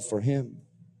my love for him.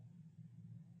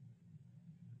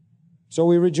 So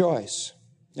we rejoice.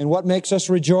 And what makes us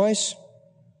rejoice?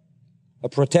 A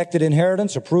protected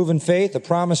inheritance, a proven faith, a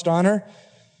promised honor,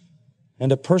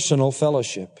 and a personal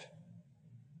fellowship.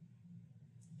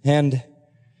 And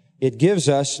it gives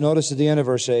us, notice at the end of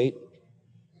verse 8,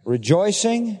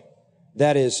 rejoicing,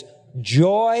 that is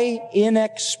joy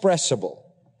inexpressible.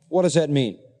 What does that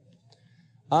mean?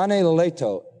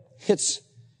 Anelaleto.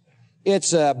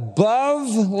 It's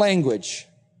above language.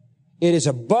 It is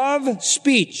above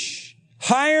speech.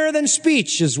 Higher than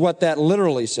speech is what that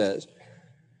literally says.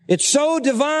 It's so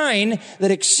divine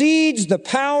that it exceeds the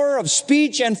power of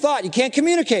speech and thought. You can't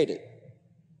communicate it.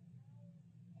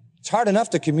 It's hard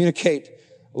enough to communicate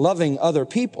loving other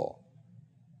people.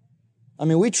 I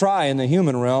mean, we try in the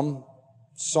human realm.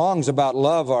 Songs about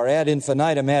love are ad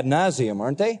infinitum, ad nauseum,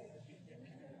 aren't they?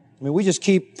 I mean, we just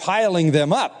keep piling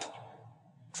them up,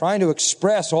 trying to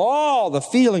express all the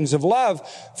feelings of love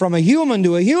from a human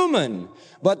to a human.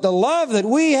 But the love that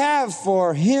we have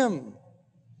for Him,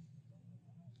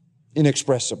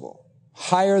 inexpressible,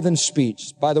 higher than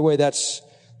speech. By the way, that's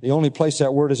the only place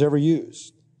that word is ever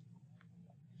used.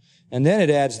 And then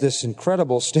it adds this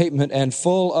incredible statement, and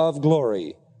full of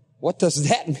glory. What does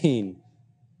that mean?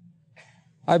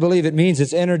 I believe it means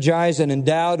it's energized and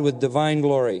endowed with divine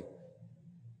glory.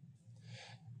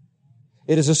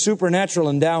 It is a supernatural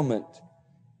endowment.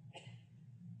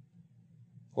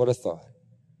 What a thought.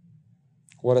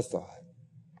 What a thought.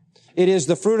 It is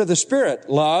the fruit of the Spirit,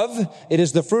 love. It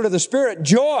is the fruit of the Spirit,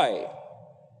 joy.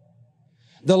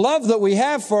 The love that we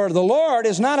have for the Lord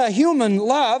is not a human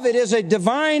love. It is a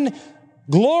divine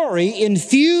glory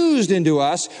infused into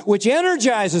us, which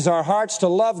energizes our hearts to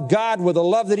love God with the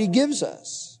love that He gives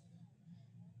us.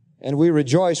 And we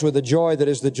rejoice with the joy that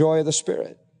is the joy of the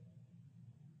Spirit.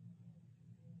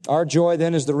 Our joy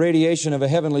then is the radiation of a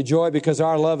heavenly joy because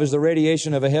our love is the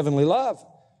radiation of a heavenly love.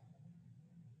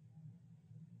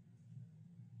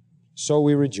 So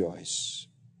we rejoice.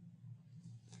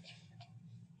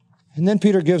 And then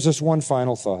Peter gives us one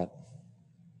final thought.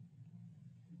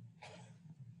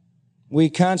 We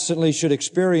constantly should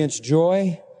experience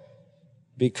joy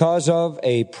because of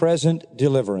a present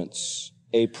deliverance.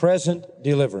 A present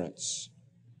deliverance.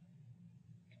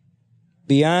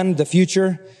 Beyond the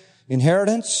future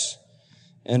inheritance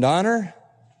and honor,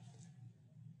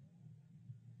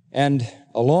 and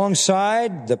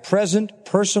alongside the present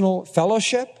personal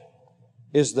fellowship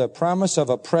is the promise of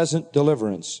a present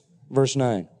deliverance. Verse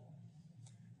 9.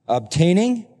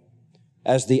 Obtaining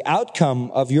as the outcome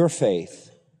of your faith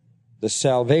the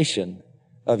salvation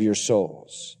of your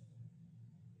souls.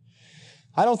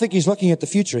 I don't think he's looking at the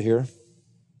future here.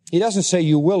 He doesn't say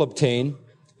you will obtain.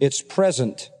 It's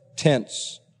present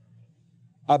tense.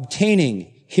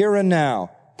 Obtaining, here and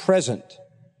now, present.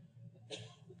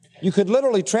 You could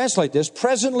literally translate this,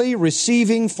 presently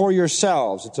receiving for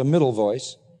yourselves. It's a middle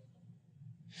voice.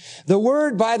 The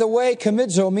word, by the way,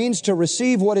 komidzo, means to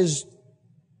receive what is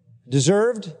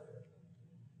deserved,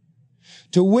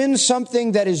 to win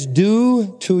something that is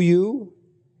due to you.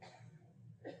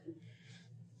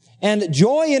 And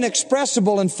joy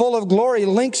inexpressible and full of glory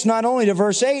links not only to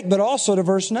verse 8, but also to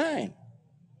verse 9.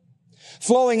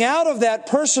 Flowing out of that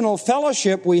personal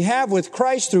fellowship we have with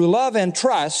Christ through love and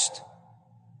trust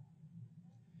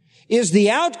is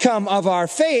the outcome of our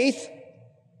faith,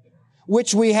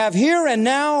 which we have here and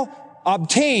now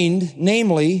obtained,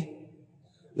 namely,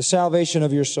 the salvation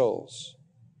of your souls.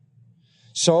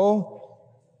 So,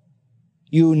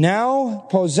 you now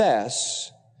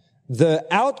possess the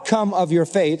outcome of your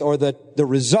faith, or the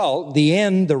result, the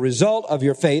end, the result of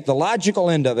your faith, the logical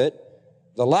end of it,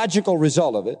 the logical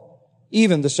result of it,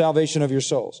 even the salvation of your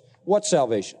souls. What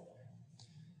salvation?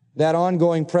 That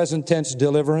ongoing present tense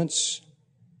deliverance.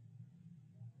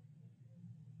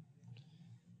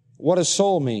 What does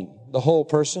soul mean? The whole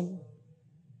person?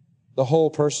 The whole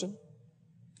person?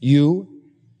 You?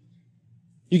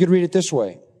 You could read it this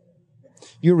way.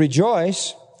 You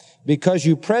rejoice because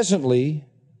you presently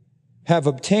have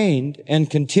obtained and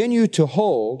continue to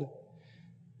hold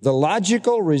the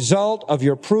logical result of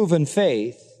your proven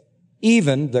faith,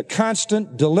 even the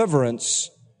constant deliverance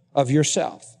of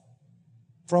yourself.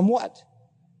 From what?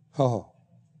 Oh,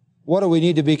 what do we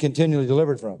need to be continually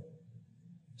delivered from?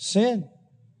 Sin,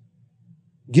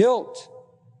 guilt,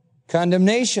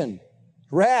 condemnation,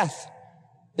 wrath,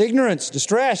 ignorance,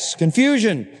 distress,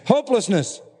 confusion,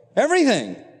 hopelessness,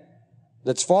 everything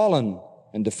that's fallen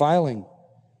and defiling.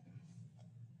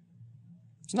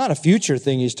 It's not a future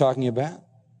thing he's talking about.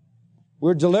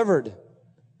 We're delivered.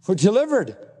 We're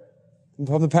delivered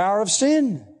from the power of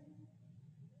sin.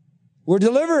 We're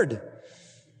delivered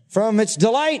from its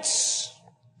delights,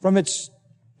 from its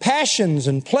passions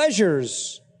and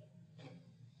pleasures,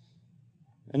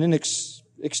 And in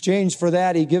exchange for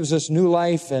that, He gives us new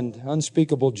life and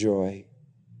unspeakable joy.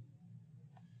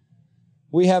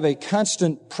 We have a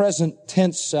constant present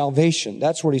tense salvation.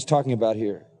 That's what He's talking about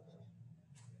here.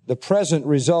 The present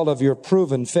result of your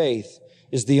proven faith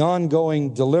is the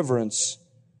ongoing deliverance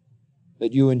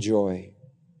that you enjoy.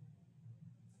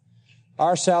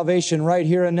 Our salvation right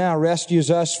here and now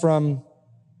rescues us from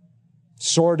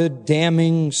sordid,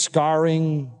 damning,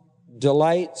 scarring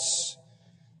delights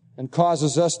and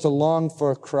causes us to long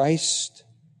for Christ.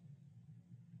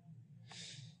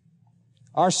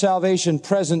 Our salvation,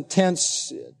 present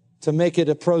tense, to make it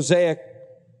a prosaic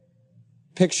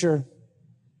picture,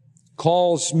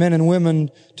 calls men and women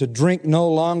to drink no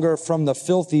longer from the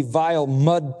filthy, vile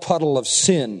mud puddle of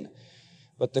sin,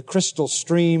 but the crystal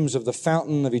streams of the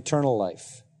fountain of eternal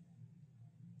life.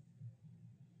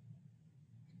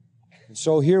 And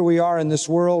so here we are in this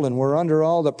world, and we're under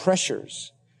all the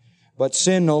pressures. But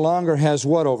sin no longer has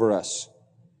what over us?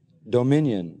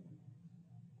 Dominion.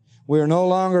 We are no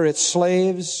longer its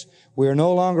slaves. We are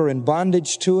no longer in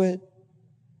bondage to it.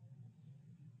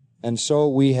 And so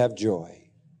we have joy.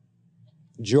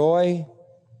 Joy,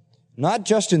 not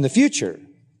just in the future,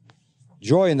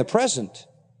 joy in the present,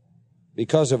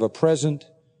 because of a present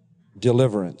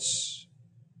deliverance.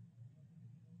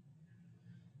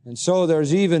 And so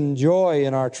there's even joy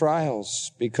in our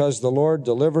trials, because the Lord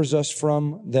delivers us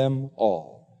from them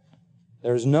all.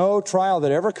 There's no trial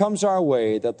that ever comes our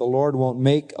way that the Lord won't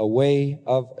make a way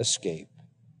of escape.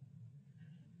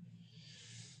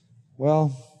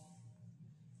 Well,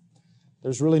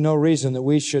 there's really no reason that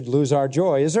we should lose our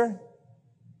joy, is there?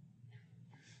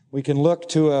 We can look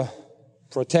to a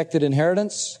protected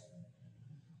inheritance.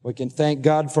 We can thank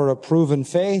God for a proven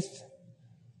faith.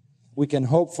 We can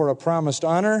hope for a promised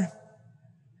honor.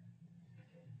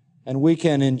 And we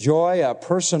can enjoy a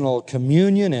personal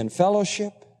communion and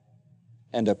fellowship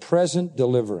and a present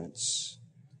deliverance.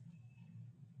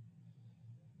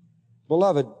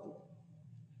 Beloved,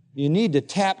 you need to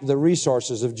tap the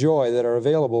resources of joy that are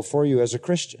available for you as a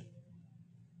Christian.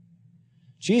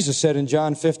 Jesus said in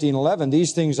John 15:11,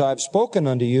 "These things I've spoken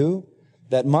unto you,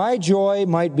 that my joy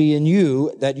might be in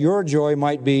you, that your joy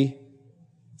might be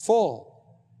full."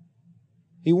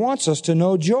 He wants us to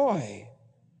know joy.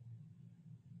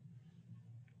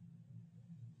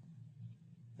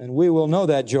 And we will know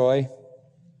that joy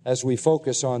as we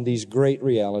focus on these great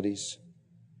realities.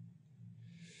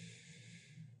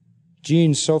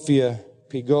 Jean Sophia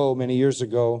Pigot, many years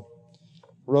ago,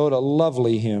 wrote a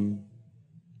lovely hymn.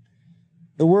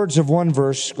 The words of one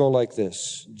verse go like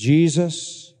this: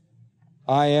 Jesus,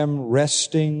 I am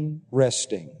resting,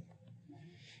 resting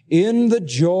in the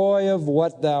joy of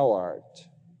what thou art.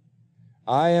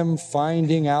 I am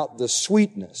finding out the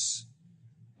sweetness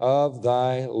of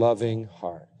thy loving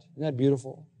heart. Isn't that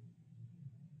beautiful?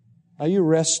 Are you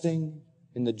resting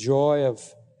in the joy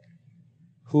of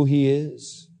who He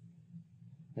is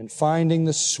and finding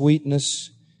the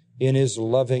sweetness in His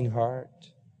loving heart?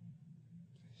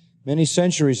 Many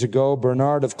centuries ago,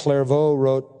 Bernard of Clairvaux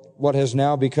wrote what has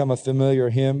now become a familiar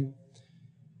hymn,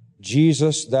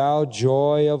 Jesus, thou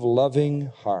joy of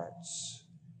loving hearts.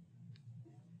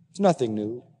 It's nothing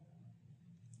new.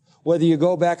 Whether you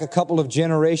go back a couple of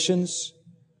generations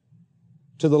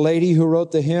to the lady who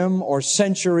wrote the hymn, or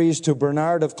centuries to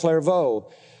Bernard of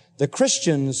Clairvaux, the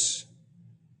Christians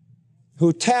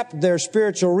who tapped their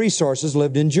spiritual resources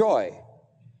lived in joy,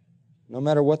 no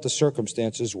matter what the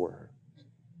circumstances were.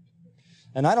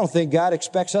 And I don't think God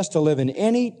expects us to live in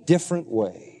any different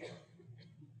way.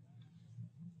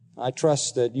 I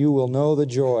trust that you will know the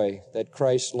joy that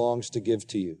Christ longs to give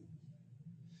to you.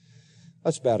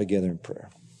 Let's bow together in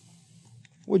prayer.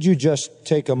 Would you just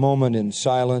take a moment in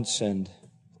silence, and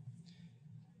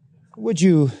would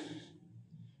you,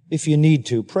 if you need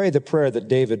to, pray the prayer that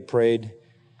David prayed?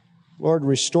 Lord,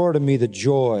 restore to me the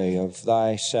joy of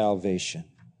thy salvation.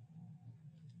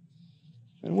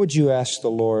 And would you ask the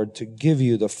Lord to give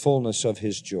you the fullness of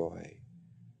His joy?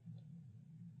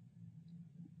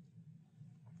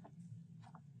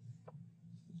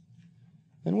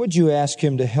 And would you ask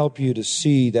Him to help you to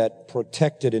see that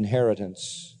protected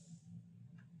inheritance?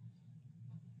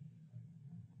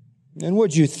 And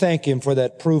would you thank Him for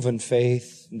that proven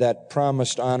faith, that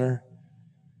promised honor?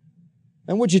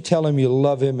 And would you tell Him you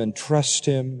love Him and trust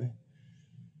Him,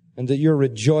 and that you're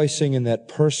rejoicing in that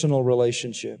personal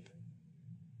relationship?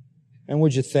 And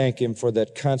would you thank Him for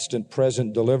that constant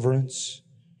present deliverance,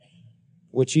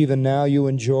 which even now you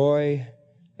enjoy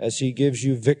as He gives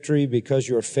you victory because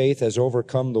your faith has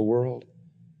overcome the world?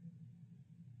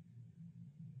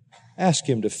 Ask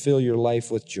Him to fill your life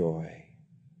with joy,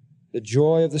 the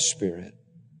joy of the Spirit.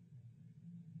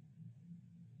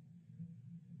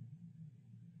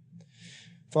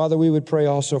 Father, we would pray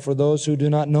also for those who do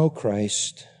not know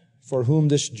Christ, for whom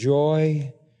this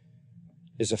joy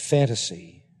is a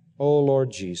fantasy. O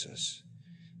Lord Jesus,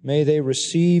 may they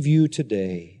receive you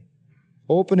today,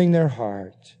 opening their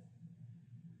heart,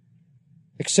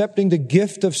 accepting the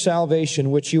gift of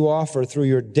salvation which you offer through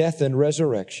your death and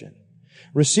resurrection,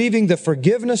 receiving the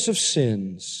forgiveness of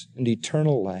sins and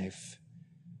eternal life.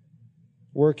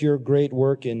 Work your great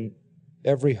work in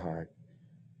every heart,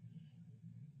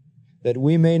 that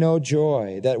we may know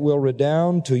joy that will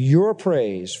redound to your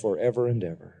praise forever and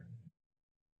ever.